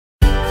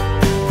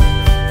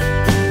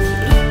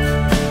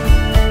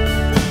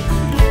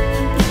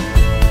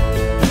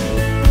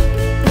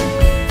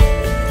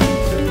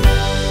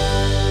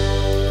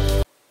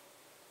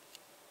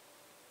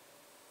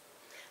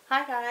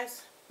Hi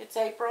guys, it's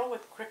April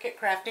with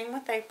Cricut-Crafting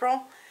with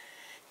April.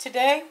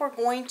 Today we're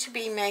going to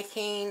be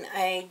making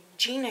a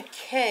Gina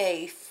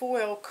K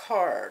foil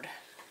card.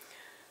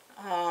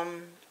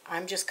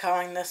 I'm just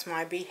calling this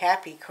my Be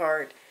Happy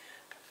card.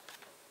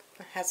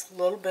 It has a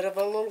little bit of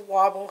a little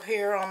wobble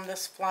here on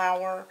this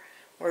flower.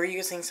 We're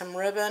using some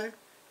ribbon.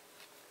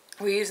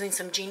 We're using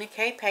some Gina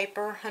K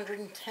paper,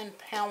 110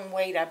 pound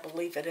weight I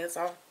believe it is.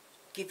 I'll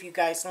give you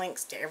guys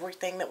links to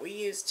everything that we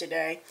use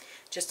today,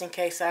 just in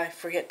case I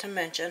forget to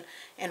mention,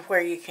 and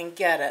where you can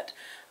get it.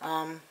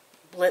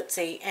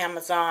 Blitsy,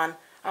 Amazon,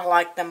 I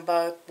like them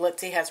both.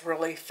 Blitsy has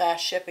really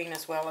fast shipping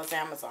as well as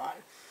Amazon.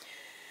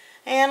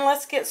 And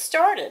let's get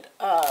started.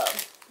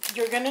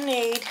 You're going to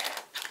need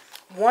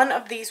one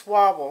of these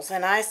wobbles,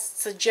 and I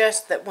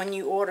suggest that when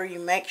you order, you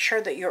make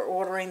sure that you're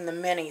ordering the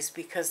minis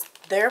because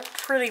they're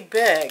pretty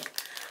big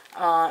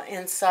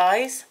in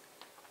size.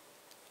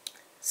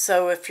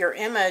 So if your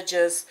image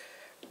is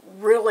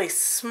really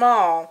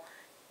small,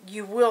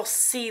 you will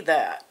see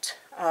that.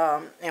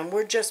 And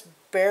we're just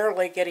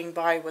barely getting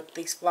by with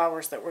these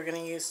flowers that we're going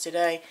to use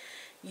today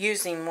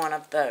using one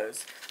of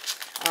those.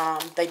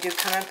 They do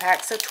come in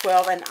packs of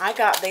 12, and I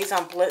got these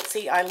on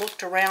Blitsy. I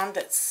looked around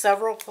at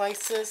several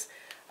places.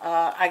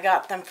 I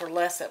got them for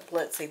less at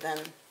Blitsy than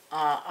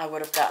I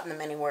would have gotten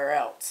them anywhere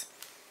else.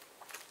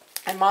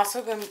 I'm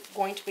also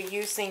going to be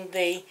using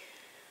the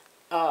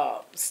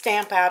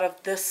stamp out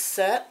of this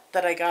set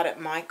that I got at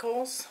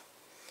Michael's.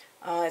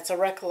 It's a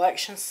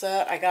recollection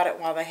set. I got it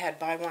while they had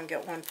buy one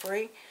get one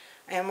free,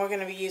 and we're going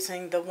to be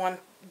using the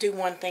do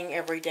one thing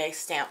every day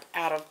stamp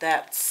out of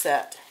that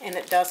set, and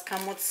it does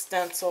come with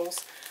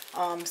stencils.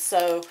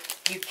 So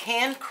you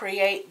can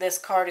create this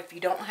card if you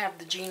don't have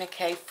the Gina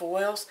K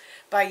foils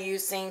by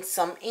using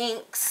some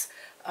inks.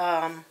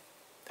 I'm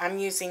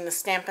using the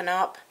Stampin'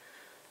 Up!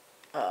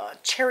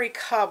 Cherry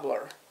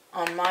Cobbler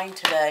on mine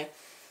today.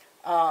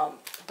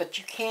 But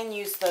you can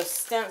use those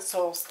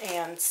stencils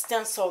and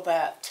stencil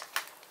that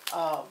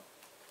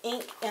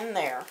ink in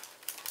there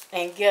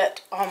and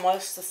get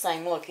almost the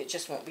same look. It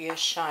just won't be as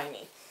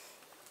shiny.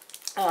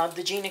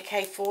 The Gina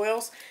K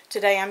foils,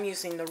 today I'm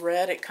using the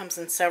red. It comes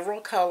in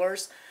several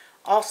colors.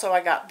 Also,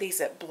 I got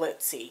these at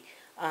Blitsy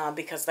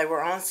because they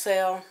were on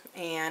sale,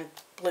 and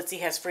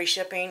Blitsy has free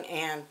shipping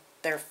and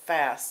they're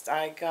fast.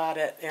 I got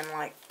it in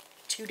like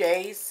 2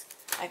 days,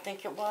 I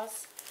think it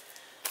was.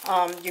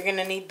 You're going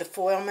to need the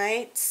foil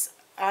mates.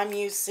 I'm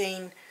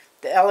using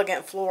the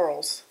Elegant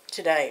Florals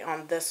today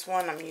on this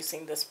one. I'm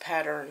using this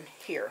pattern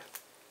here.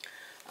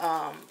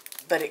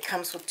 But it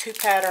comes with 2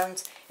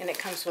 patterns, and it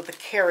comes with a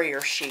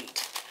carrier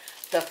sheet.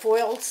 The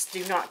foils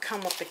do not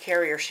come with the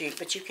carrier sheet,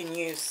 but you can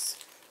use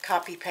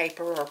copy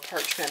paper or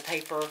parchment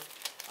paper.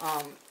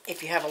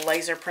 If you have a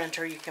laser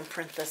printer, you can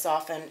print this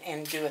off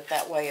and do it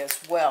that way as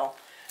well.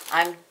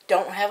 I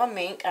don't have a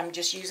mink. I'm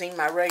just using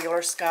my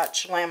regular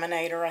Scotch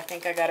laminator. I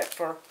think I got it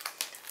for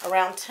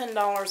around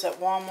 $10 at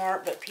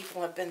Walmart, but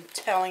people have been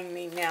telling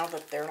me now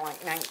that they're like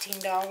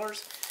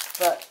 $19.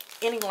 But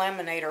any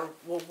laminator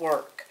will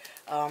work.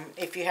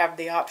 If you have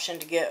the option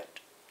to get,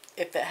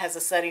 if it has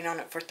a setting on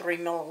it for 3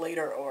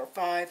 milliliter or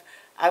 5,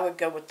 I would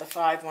go with the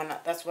 5 one.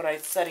 That's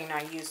what setting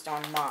I used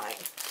on mine.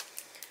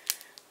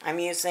 I'm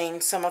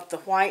using some of the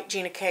white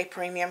Gina K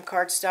premium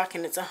cardstock,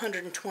 and it's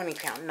 120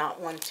 pound,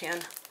 not 110.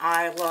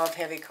 I love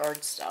heavy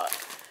cardstock.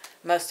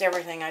 Most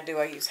everything I do,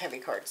 I use heavy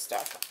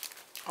cardstock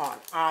on.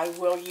 I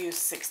will use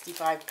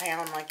 65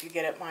 pound like you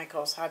get at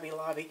Michael's, Hobby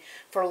Lobby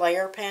for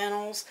layer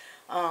panels,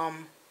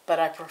 but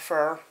I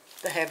prefer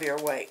the heavier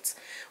weights.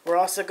 We're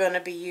also going to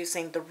be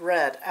using the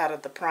red out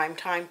of the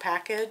Primetime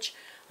package.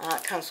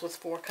 It comes with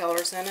 4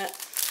 colors in it.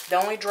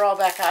 The only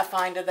drawback I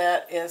find of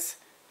that is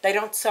they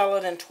don't sell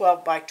it in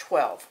 12 by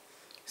 12.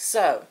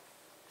 So,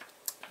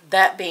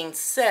 that being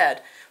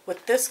said,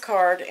 with this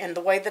card and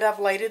the way that I've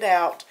laid it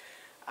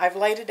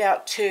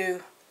out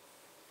to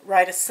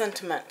write a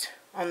sentiment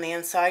on the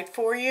inside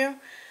for you.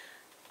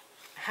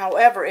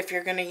 However, if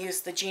you're going to use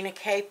the Gina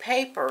K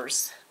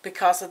papers,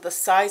 because of the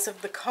size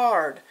of the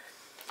card,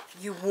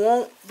 you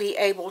won't be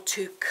able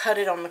to cut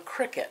it on the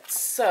Cricut.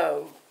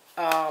 So,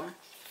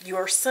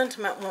 your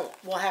sentiment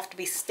will have to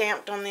be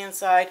stamped on the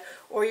inside,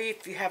 or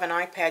if you have an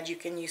iPad, you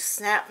can use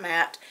Snap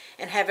Mat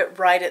and have it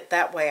write it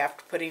that way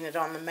after putting it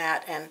on the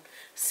mat and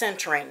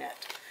centering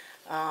it.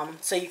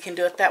 So you can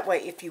do it that way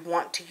if you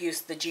want to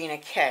use the Gina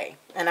K.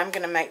 And I'm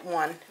going to make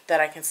one that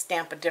I can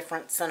stamp a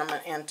different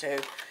sentiment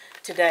into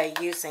today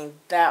using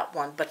that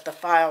one. But the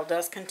file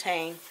does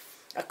contain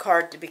a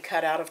card to be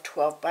cut out of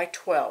 12 by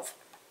 12.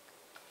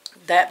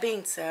 That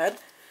being said,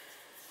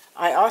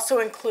 I also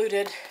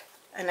included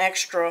an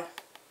extra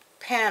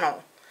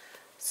panel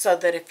so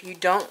that if you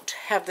don't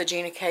have the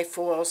Gina K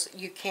foils,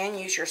 you can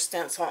use your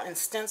stencil and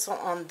stencil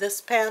on this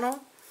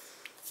panel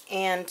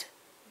and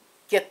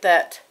get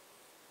that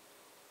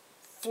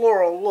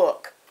floral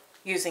look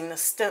using the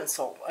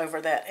stencil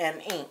over that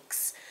and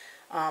inks.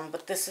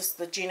 But this is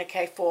the Gina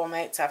K foil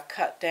mates I've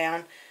cut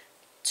down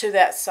to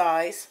that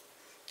size.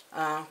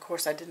 Of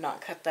course, I did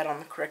not cut that on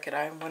the Cricut.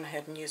 I went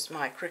ahead and used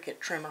my Cricut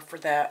trimmer for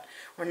that.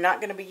 We're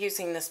not going to be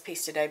using this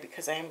piece today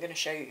because I am going to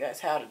show you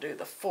guys how to do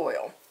the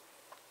foil.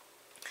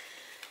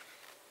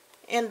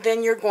 And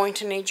then you're going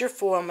to need your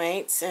foil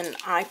mates, and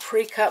I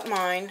pre-cut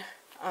mine.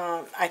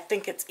 I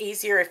think it's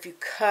easier if you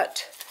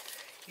cut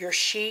your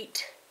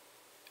sheet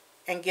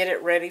and get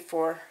it ready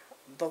for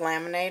the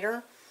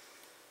laminator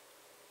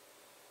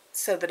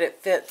so that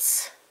it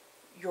fits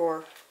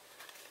your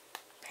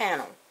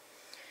panel.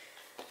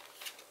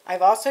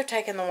 I've also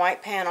taken the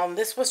white panel, and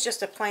this was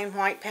just a plain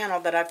white panel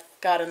that I've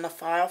got in the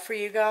file for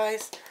you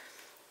guys.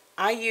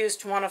 I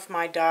used one of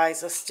my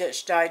dies, a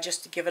stitch die,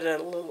 just to give it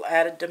a little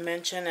added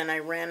dimension, and I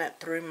ran it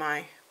through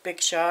my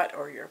Big Shot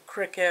or your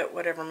Cricut,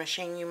 whatever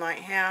machine you might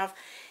have,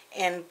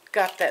 and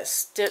got that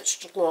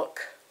stitched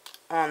look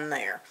on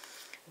there.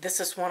 This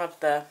is one of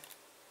the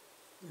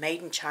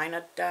Made in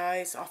China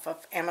dies off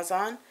of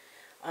Amazon.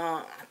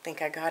 I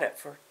think I got it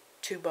for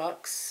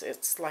 $2.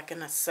 It's like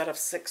in a set of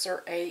 6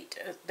 or 8.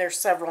 There's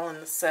several in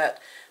the set,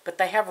 but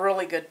they have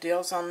really good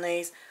deals on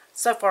these.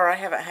 So far, I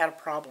haven't had a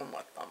problem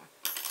with them.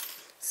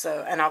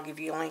 So, and I'll give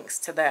you links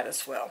to that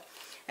as well.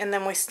 And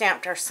then we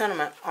stamped our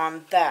sentiment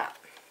on that.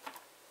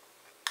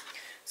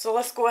 So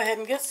let's go ahead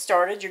and get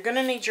started. You're going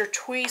to need your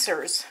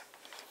tweezers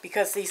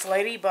because these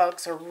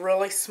ladybugs are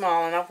really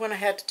small, and I went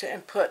ahead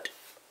and put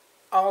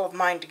all of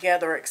mine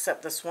together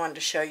except this one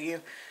to show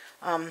you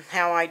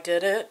how I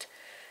did it.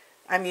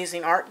 I'm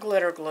using art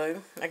glitter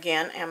glue.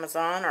 Again,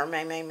 Amazon or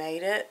May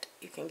made it.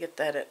 You can get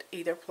that at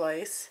either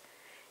place.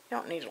 You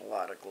don't need a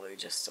lot of glue,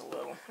 just a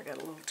little. I got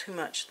a little too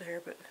much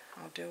there, but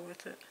I'll deal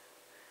with it.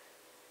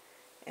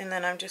 And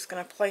then I'm just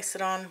going to place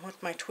it on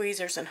with my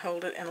tweezers and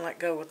hold it and let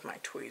go with my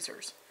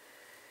tweezers.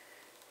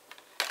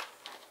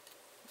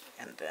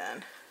 And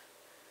then,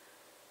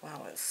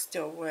 while it's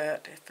still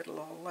wet, if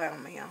it'll allow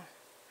me, I'll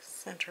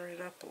center it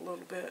up a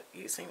little bit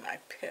using my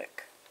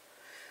pick.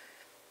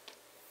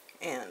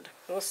 And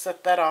we'll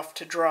set that off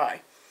to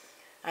dry.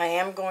 I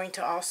am going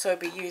to also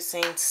be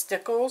using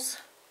stickles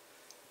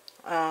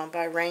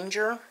by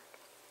Ranger.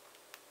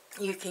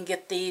 You can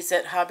get these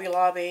at Hobby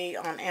Lobby,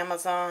 on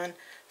Amazon,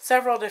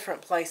 several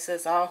different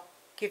places. I'll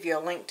give you a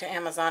link to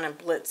Amazon and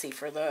Blitsy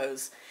for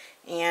those.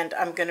 And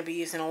I'm going to be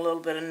using a little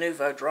bit of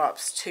Nuvo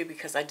drops too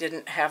because I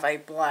didn't have a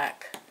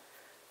black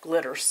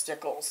glitter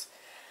stickles.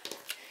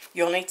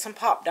 You'll need some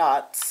pop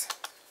dots.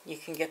 You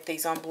can get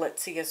these on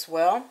Blitsy as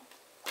well.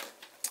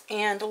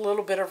 And a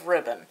little bit of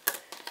ribbon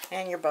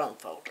and your bone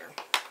folder.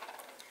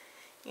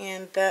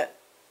 And that,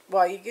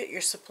 while you get your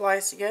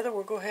supplies together,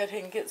 we'll go ahead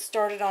and get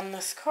started on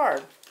this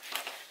card.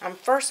 I'm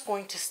first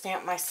going to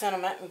stamp my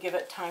sentiment and give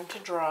it time to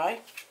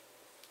dry.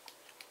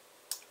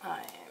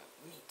 I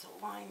need to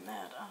line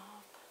that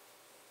up.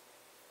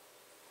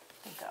 I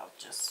think I'll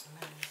just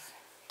move.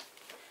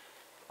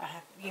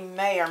 You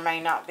may or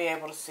may not be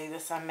able to see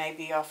this. I may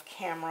be off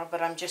camera,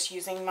 but I'm just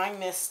using my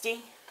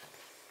Misty.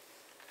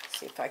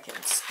 See if I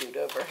can scoot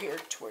over here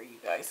to where you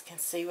guys can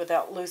see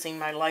without losing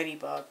my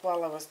ladybug.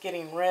 While I was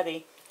getting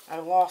ready, I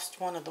lost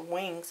one of the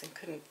wings and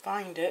couldn't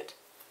find it.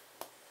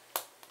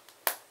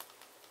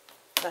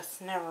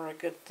 That's never a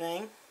good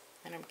thing.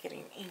 And I'm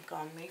getting ink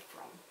on me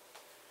from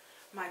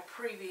my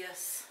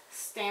previous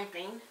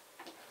stamping.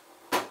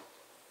 I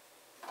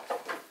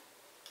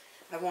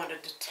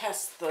wanted to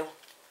test the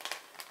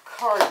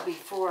card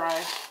before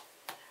I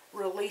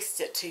released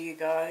it to you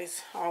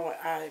guys.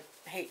 I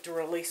hate to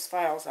release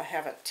files I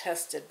haven't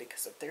tested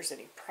because if there's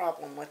any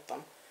problem with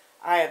them,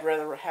 I'd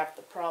rather have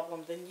the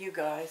problem than you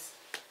guys.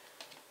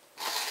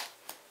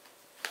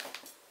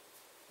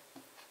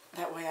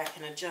 That way I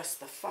can adjust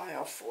the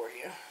file for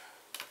you.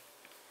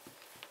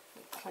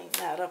 Clean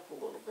that up a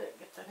little bit,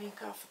 get that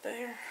ink off of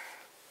there.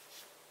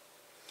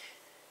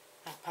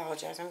 I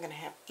apologize, I'm going to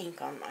have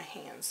ink on my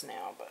hands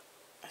now, but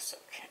that's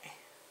okay.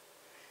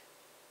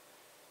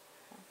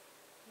 I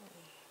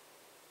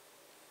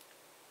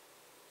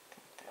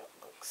think that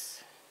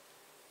looks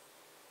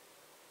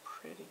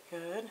pretty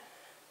good.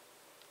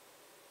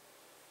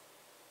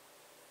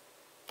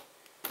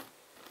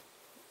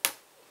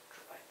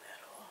 Dry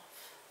that off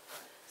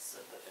so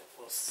that it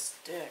will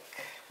stick.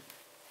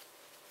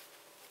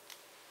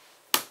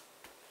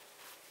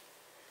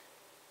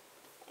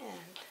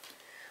 And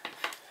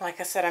like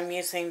I said, I'm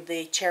using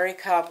the Cherry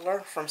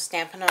Cobbler from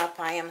Stampin' Up.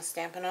 I am a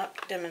Stampin'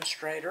 Up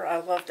demonstrator. I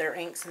love their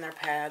inks and their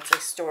pads. They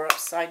store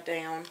upside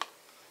down,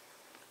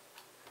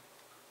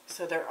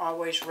 so they're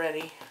always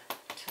ready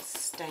to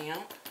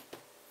stamp.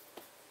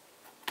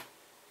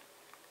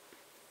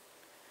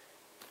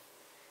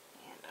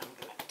 And I'm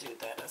going to do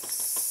that a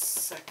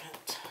second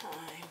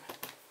time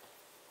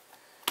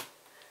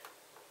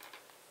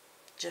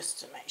just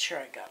to make sure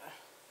I got a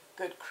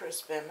good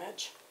crisp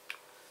image.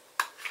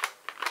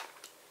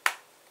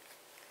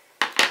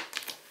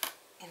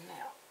 And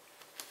now,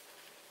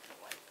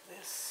 like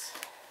this.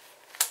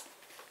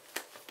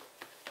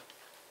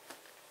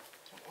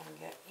 Don't want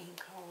to get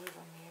ink all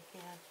over me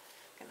again.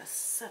 I'm going to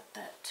set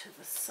that to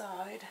the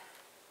side.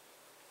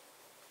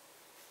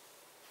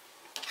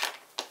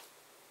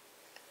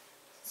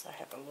 Since I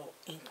have a little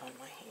ink on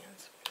my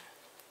hands.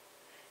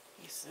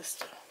 Use this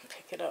to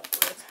pick it up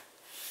with.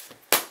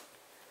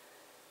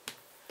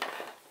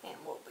 And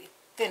we'll be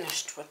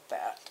finished with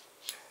that.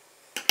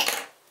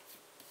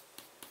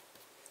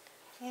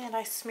 And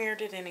I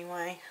smeared it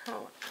anyway.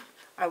 Oh,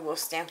 I will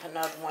stamp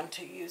another one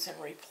to use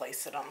and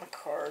replace it on the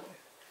card.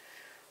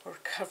 Or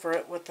cover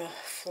it with a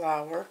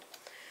flower.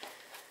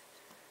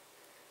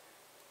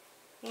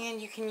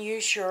 And you can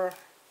use your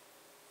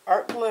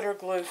art glitter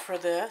glue for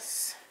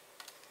this.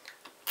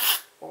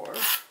 Or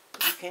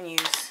you can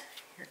use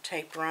your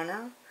tape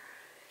runner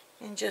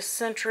and just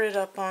center it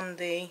up on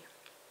the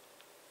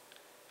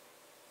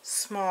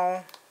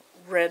small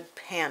red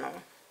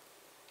panel.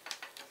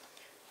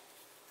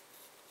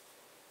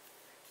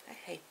 I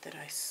hate that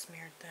I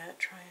smeared that,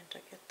 trying to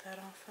get that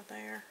off of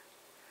there.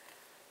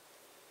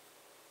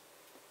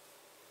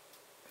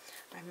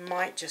 I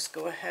might just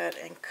go ahead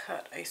and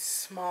cut a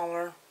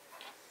smaller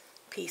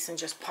piece and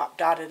just pop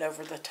dot it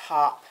over the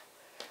top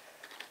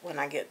when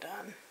I get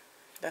done.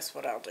 That's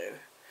what I'll do.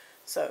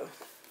 So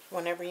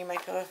whenever you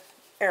make an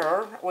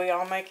error, we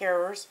all make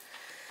errors,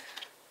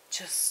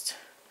 just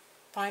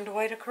find a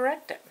way to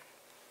correct it.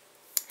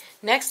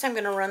 Next I'm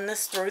going to run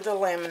this through the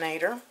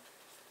laminator,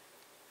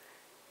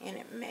 and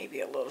it may be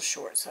a little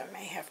short, so I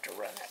may have to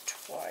run it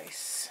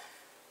twice.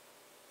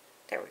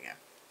 There we go.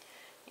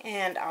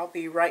 And I'll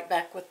be right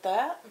back with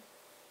that.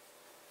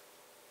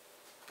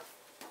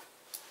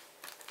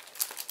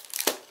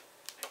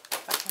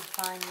 If I can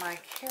find my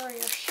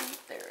carrier sheet,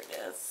 there it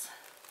is.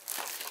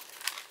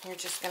 You're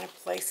just going to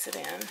place it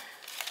in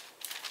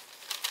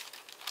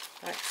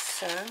like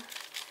so,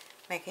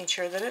 making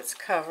sure that it's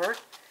covered.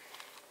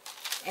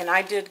 And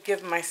I did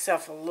give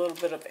myself a little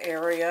bit of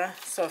area,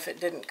 so if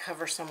it didn't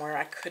cover somewhere,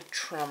 I could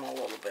trim a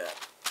little bit.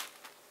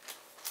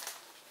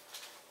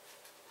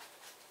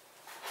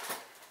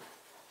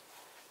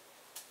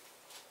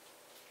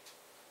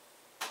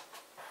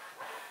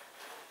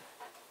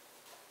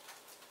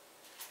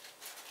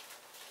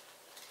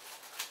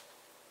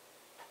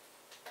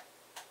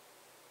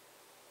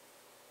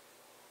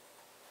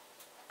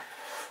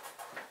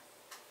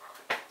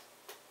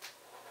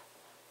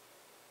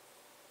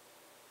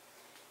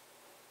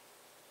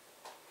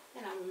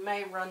 And I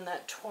may run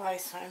that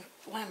twice. My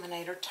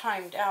laminator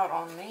timed out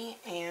on me,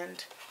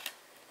 and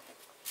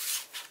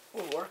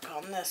we'll work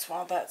on this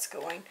while that's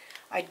going.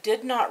 I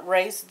did not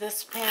raise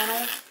this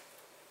panel.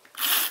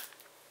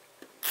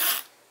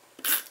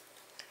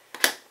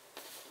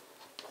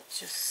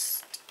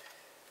 Just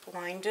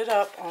lined it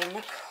up on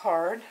the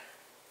card.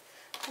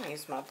 I'm going to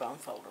use my bone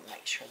folder to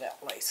make sure that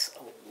lays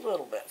a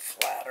little bit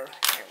flatter.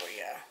 There we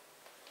go.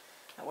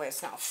 That way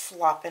it's not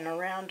flopping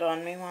around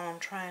on me while I'm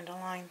trying to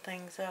line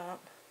things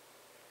up.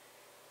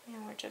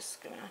 And we're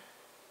just going to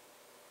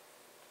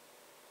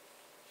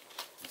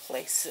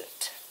place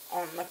it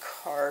on the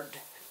card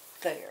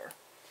there.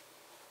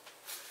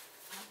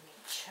 Let me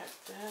check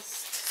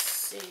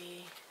this to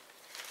see.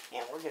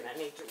 And we're going to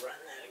need to run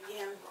that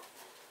again.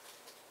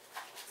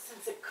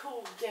 Since it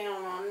cooled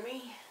down on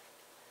me,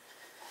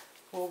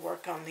 we'll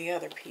work on the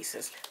other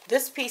pieces.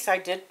 This piece I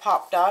did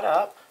pop dot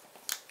up,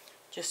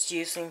 just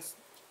using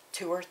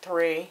 2 or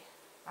 3.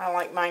 I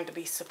like mine to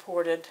be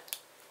supported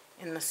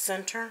in the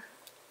center.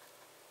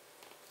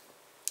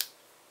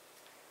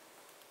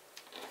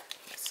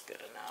 That's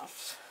good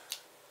enough.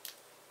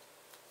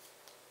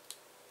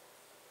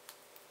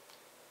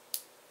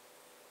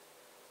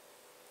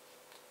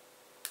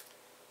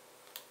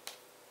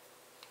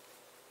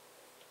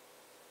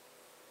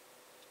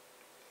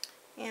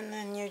 And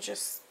then you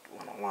just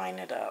want to line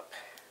it up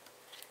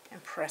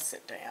and press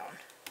it down.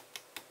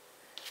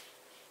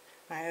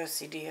 My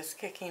OCD is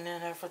kicking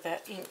in over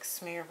that ink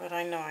smear, but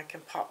I know I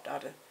can pop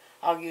dot it.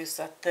 I'll use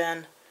a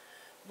thin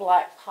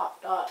black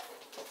pop dot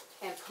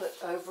and put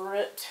over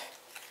it.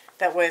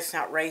 That way it's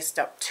not raised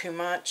up too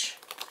much.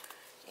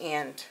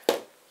 And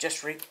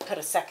just put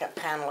a second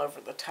panel over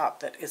the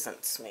top that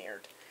isn't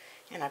smeared.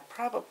 And I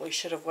probably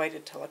should have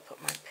waited till I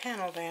put my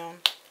panel down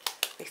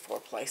before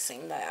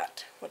placing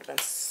that. Would have been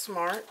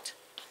smart.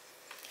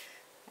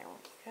 There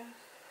we go.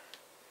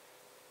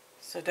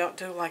 So don't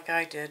do like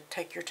I did.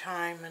 Take your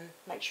time and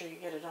make sure you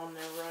get it on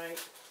there right.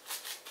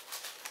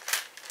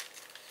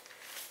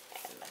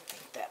 And I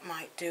think that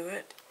might do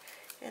it.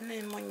 And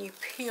then when you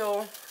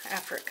peel,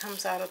 after it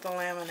comes out of the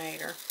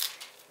laminator,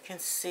 you can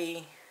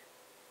see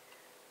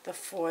the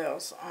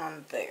foils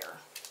on there.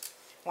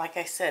 Like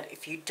I said,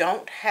 if you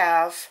don't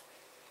have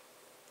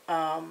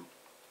the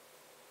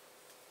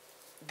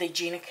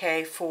Gina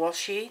K foil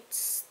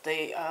sheets,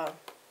 the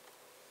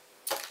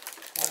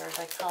what are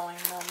they calling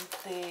them?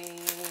 The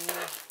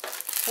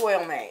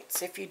foil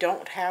mates. If you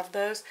don't have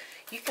those,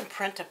 you can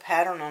print a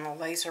pattern on a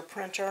laser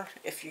printer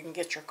if you can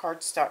get your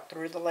cardstock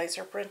through the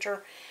laser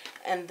printer,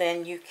 and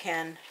then you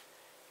can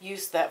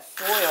use that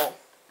foil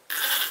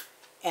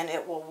and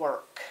it will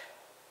work.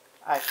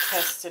 I've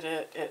tested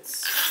it.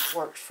 It's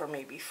worked for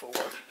me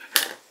before.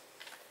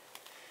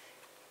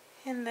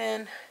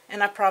 And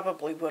I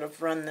probably would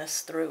have run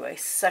this through a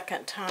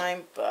second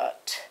time,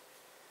 but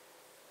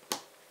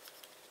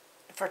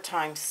for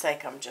time's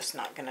sake, I'm just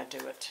not going to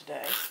do it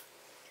today.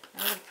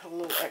 I'm going to put a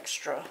little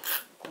extra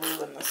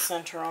glue in the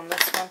center on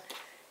this one.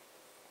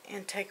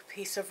 And take a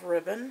piece of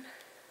ribbon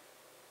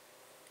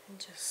and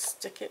just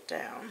stick it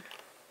down.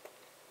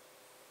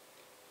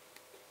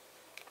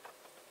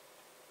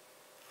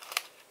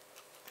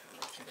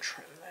 And we can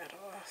trim that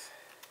off.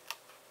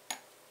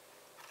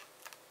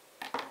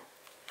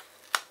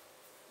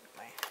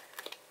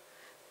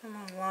 I'm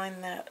going to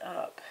line that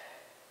up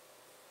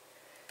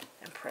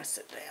and press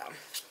it down.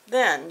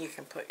 Then you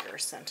can put your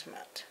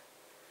sentiment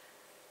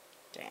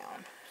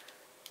down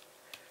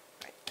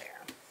right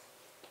there.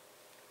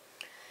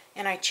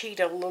 And I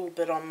cheat a little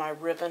bit on my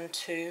ribbon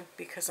too,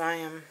 because I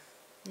am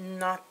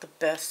not the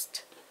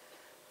best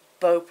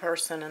bow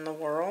person in the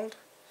world.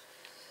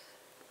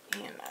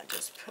 And I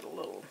just put a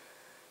little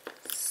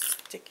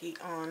sticky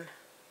on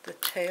the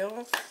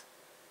tails.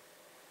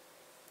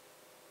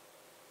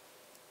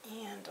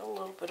 And a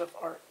little bit of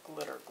art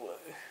glitter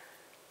glue.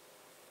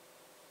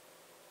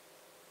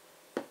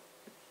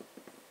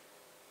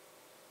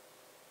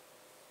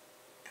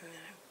 And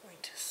then I'm going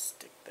to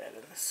stick that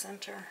in the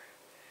center.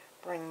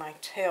 Bring my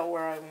tail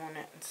where I want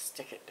it and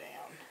stick it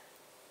down.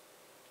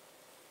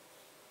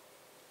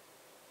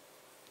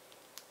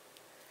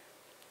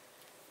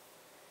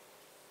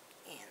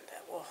 And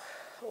that will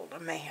hold. I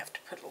may have to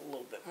put a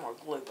little bit more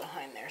glue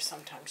behind there.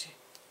 Sometimes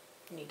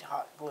you need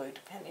hot glue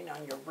depending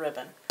on your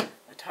ribbon,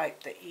 the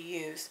type that you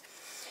use.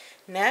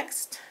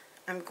 Next,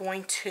 I'm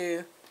going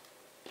to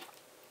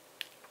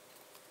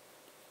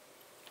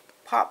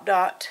pop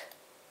dot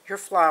your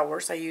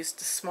flowers. I used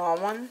the small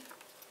one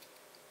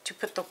to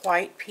put the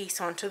white piece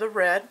onto the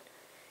red,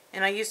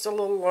 and I used a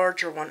little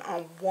larger one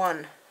on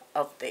one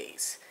of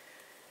these.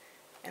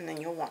 And then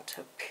you'll want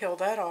to peel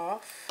that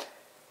off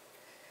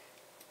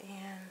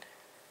and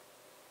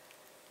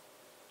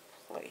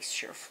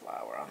place your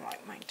flower. I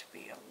like mine to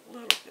be a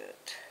little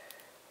bit,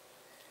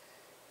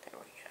 there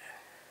we go,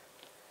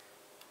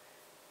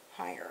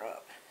 higher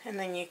up. And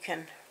then you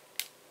can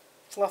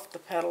fluff the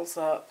petals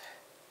up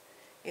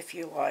if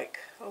you like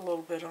a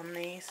little bit on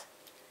these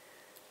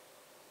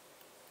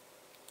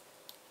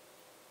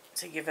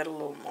to give it a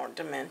little more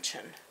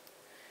dimension.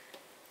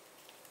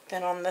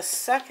 Then on the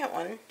second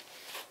one,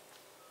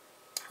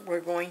 we're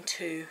going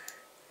to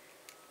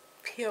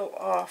peel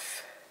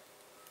off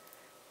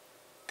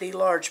the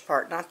large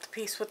part, not the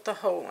piece with the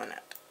hole in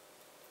it.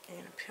 You're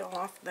going to peel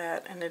off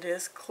that, and it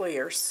is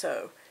clear,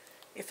 so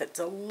if it's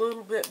a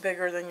little bit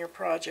bigger than your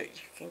project,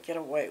 you can get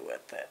away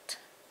with it.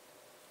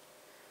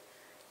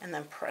 And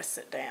then press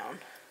it down.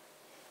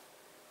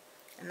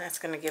 And that's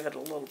going to give it a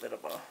little bit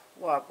of a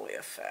wobbly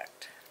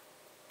effect.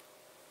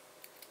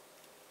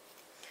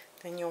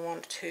 Then you'll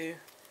want to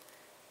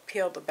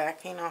peel the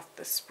backing off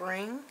the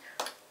spring.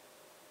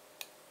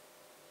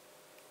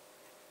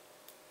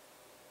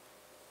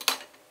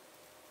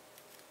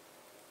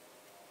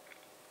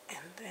 And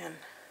then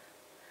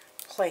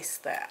place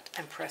that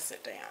and press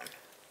it down.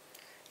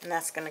 And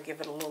that's going to give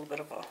it a little bit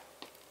of a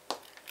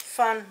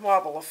fun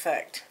wobble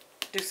effect.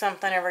 Do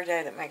something every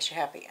day that makes you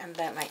happy, and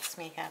that makes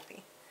me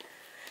happy.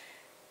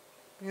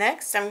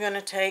 Next, I'm going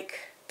to take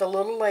the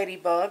little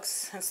ladybugs,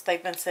 since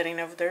they've been sitting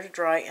over there to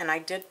dry, and I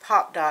did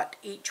pop dot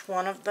each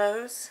one of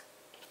those.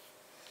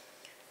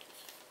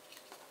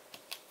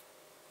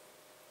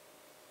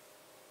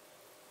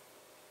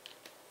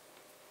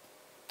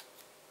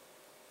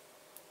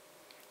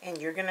 And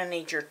you're going to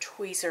need your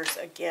tweezers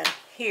again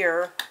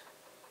here.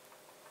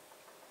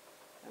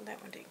 And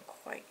that one didn't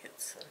quite get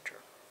center.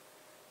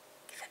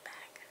 Give it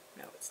back.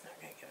 No, it's not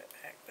going to give it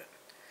back, but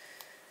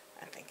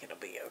I think it'll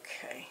be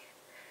okay.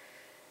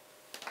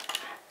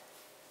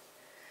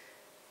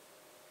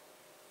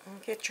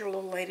 And get your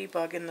little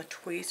ladybug in the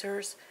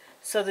tweezers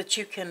so that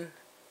you can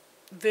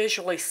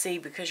visually see,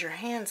 because your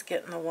hands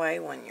get in the way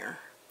when you're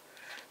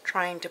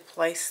trying to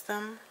place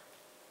them.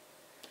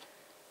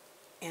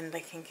 And they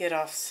can get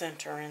off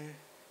center, and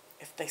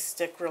if they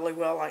stick really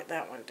well like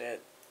that one did,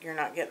 you're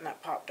not getting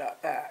that pop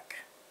dot back.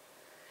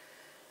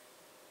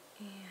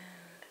 And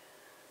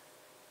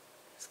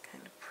just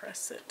kind of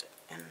press it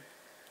and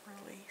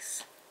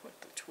release with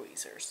the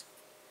tweezers.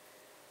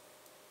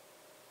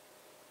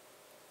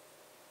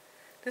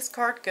 This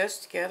card goes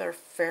together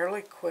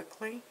fairly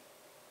quickly.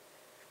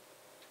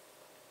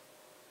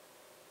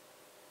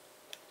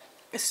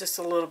 It's just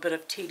a little bit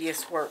of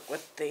tedious work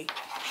with the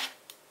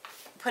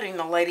putting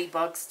the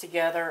ladybugs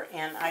together,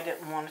 and I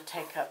didn't want to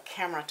take up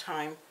camera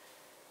time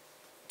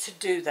to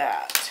do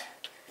that.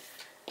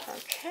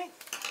 Okay,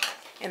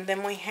 and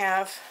then we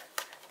have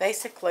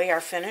basically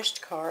our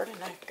finished card,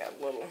 and I've got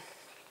a little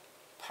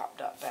pop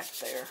dot back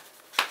there.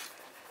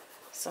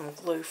 Some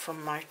glue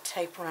from my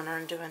tape runner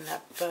and doing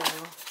that bow,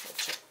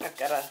 which I've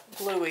got a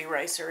glue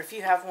eraser if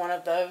you have one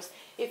of those.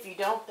 If you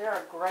don't, they're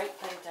a great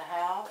thing to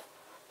have.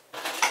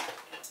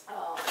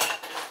 Let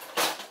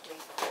me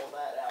pull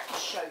that out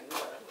and show you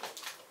what it is.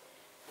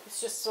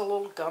 It's just a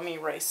little gum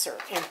eraser,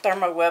 and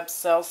ThermoWeb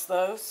sells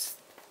those.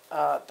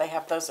 They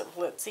have those at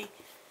Blitzy.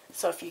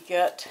 So if you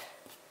get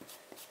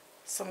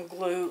some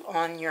glue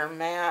on your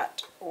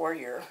mat or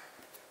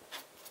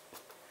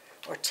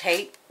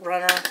tape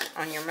runner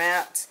on your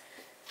mats,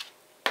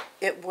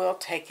 it will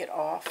take it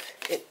off.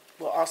 It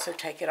will also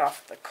take it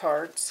off the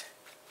cards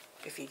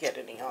if you get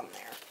any on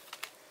there.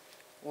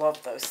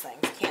 Love those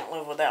things. Can't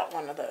live without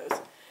one of those.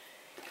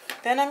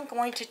 Then I'm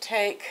going to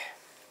take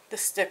the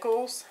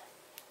stickles.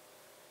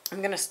 I'm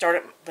going to start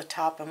at the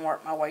top and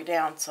work my way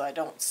down so I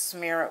don't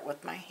smear it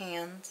with my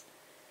hands.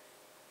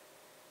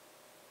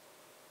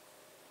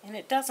 And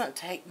it doesn't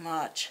take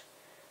much.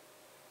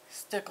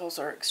 Stickles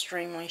are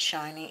extremely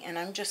shiny, and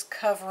I'm just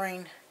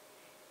covering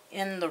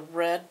in the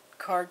red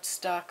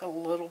cardstock a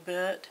little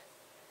bit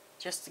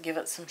just to give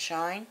it some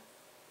shine.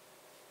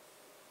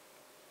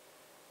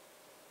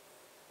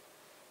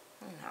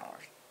 Now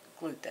I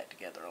glued that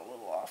together a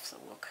little off, so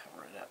we'll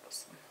cover it up with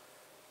some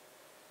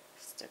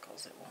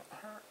stickles. It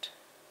won't hurt.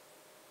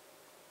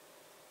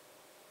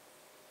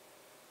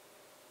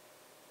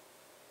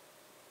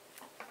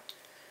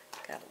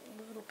 Got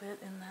a little bit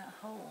in that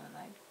hole, and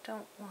I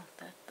don't want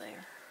that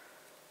there.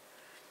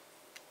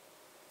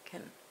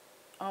 Can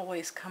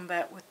always come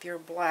back with your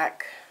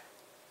black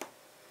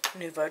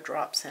Nouveau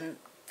drops and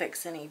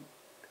fix any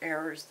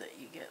errors that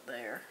you get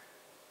there.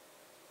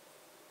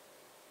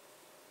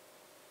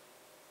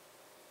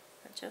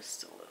 But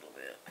just a little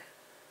bit.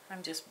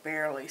 I'm just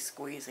barely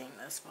squeezing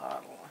this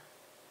bottle.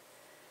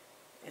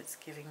 It's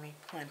giving me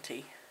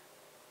plenty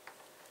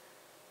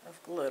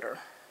of glitter.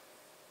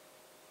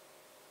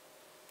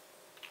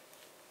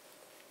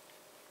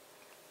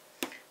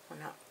 We're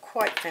not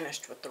quite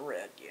finished with the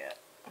red yet.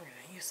 We're going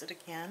to use it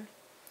again.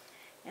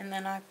 And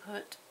then I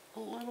put a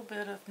little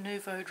bit of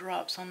Nouveau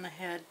drops on the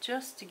head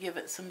just to give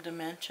it some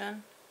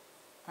dimension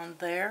on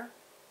there.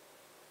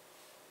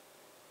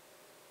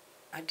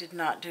 I did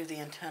not do the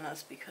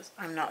antennas because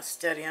I'm not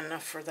steady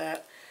enough for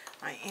that.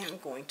 I am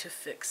going to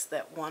fix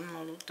that one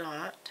little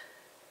dot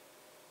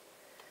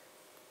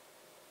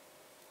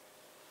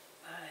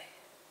by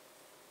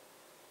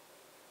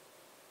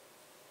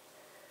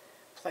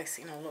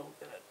placing a little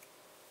bit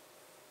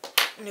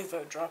of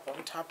Nouveau drop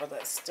on top of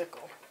that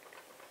stickle.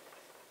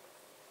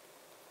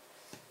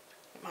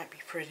 It might be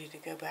pretty to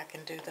go back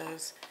and do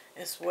those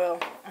as well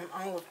on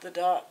all of the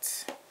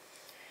dots.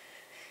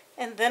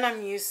 And then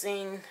I'm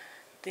using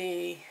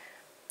the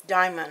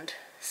diamond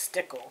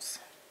stickles.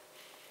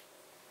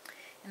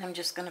 And I'm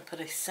just going to put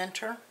a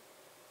center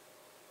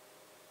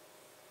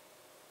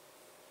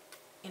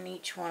in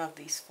each one of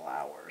these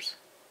flowers.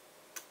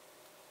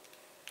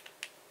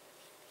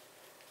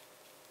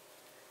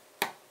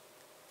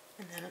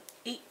 And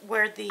then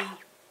where the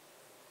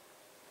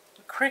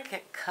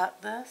Cricut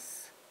cut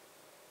this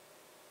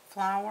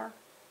flower,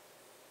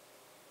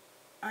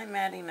 I'm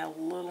adding a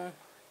little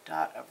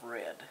dot of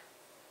red.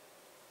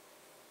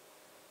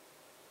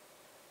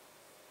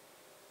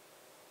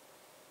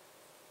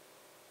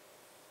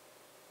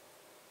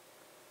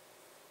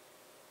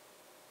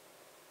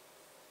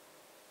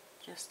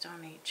 Just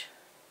on each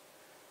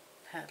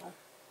petal.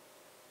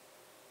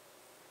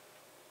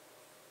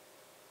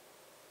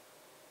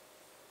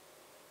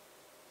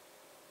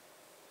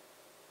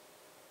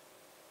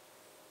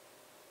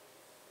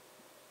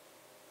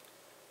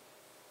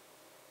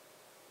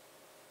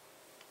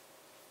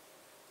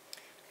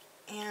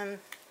 And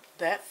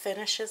that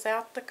finishes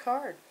out the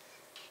card.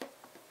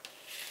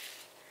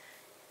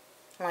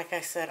 Like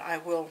I said, I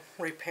will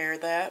repair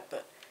that,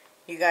 but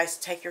you guys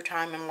take your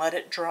time and let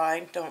it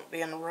dry. Don't be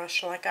in a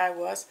rush like I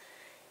was.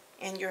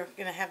 And you're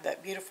going to have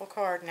that beautiful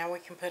card. Now we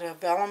can put a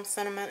vellum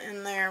sentiment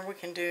in there. We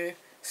can do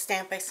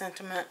stamp a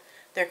sentiment.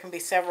 There can be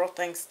several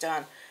things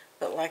done.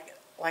 But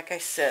like I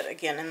said,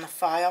 again, in the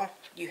file,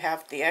 you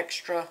have the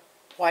extra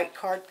white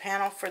card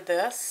panel for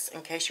this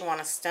in case you want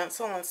to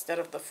stencil instead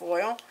of the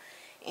foil.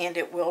 And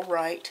it will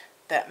write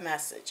that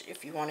message.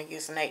 If you want to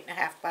use an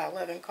 8.5 by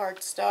 11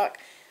 cardstock,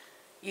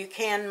 you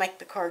can make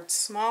the cards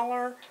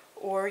smaller,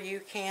 or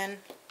you can,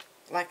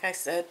 like I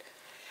said,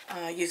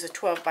 use a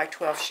 12 by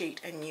 12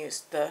 sheet and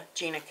use the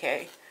Gina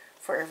K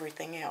for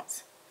everything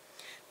else.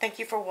 Thank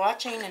you for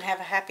watching, and have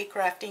a happy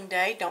crafting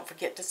day. Don't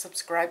forget to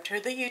subscribe to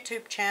the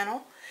YouTube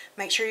channel.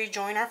 Make sure you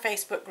join our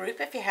Facebook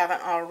group if you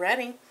haven't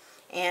already.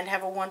 And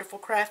have a wonderful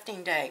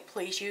crafting day.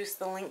 Please use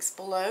the links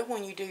below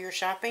when you do your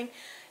shopping.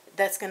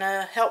 That's going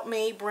to help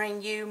me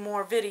bring you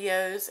more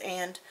videos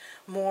and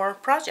more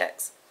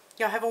projects.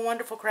 Y'all have a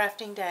wonderful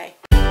crafting day.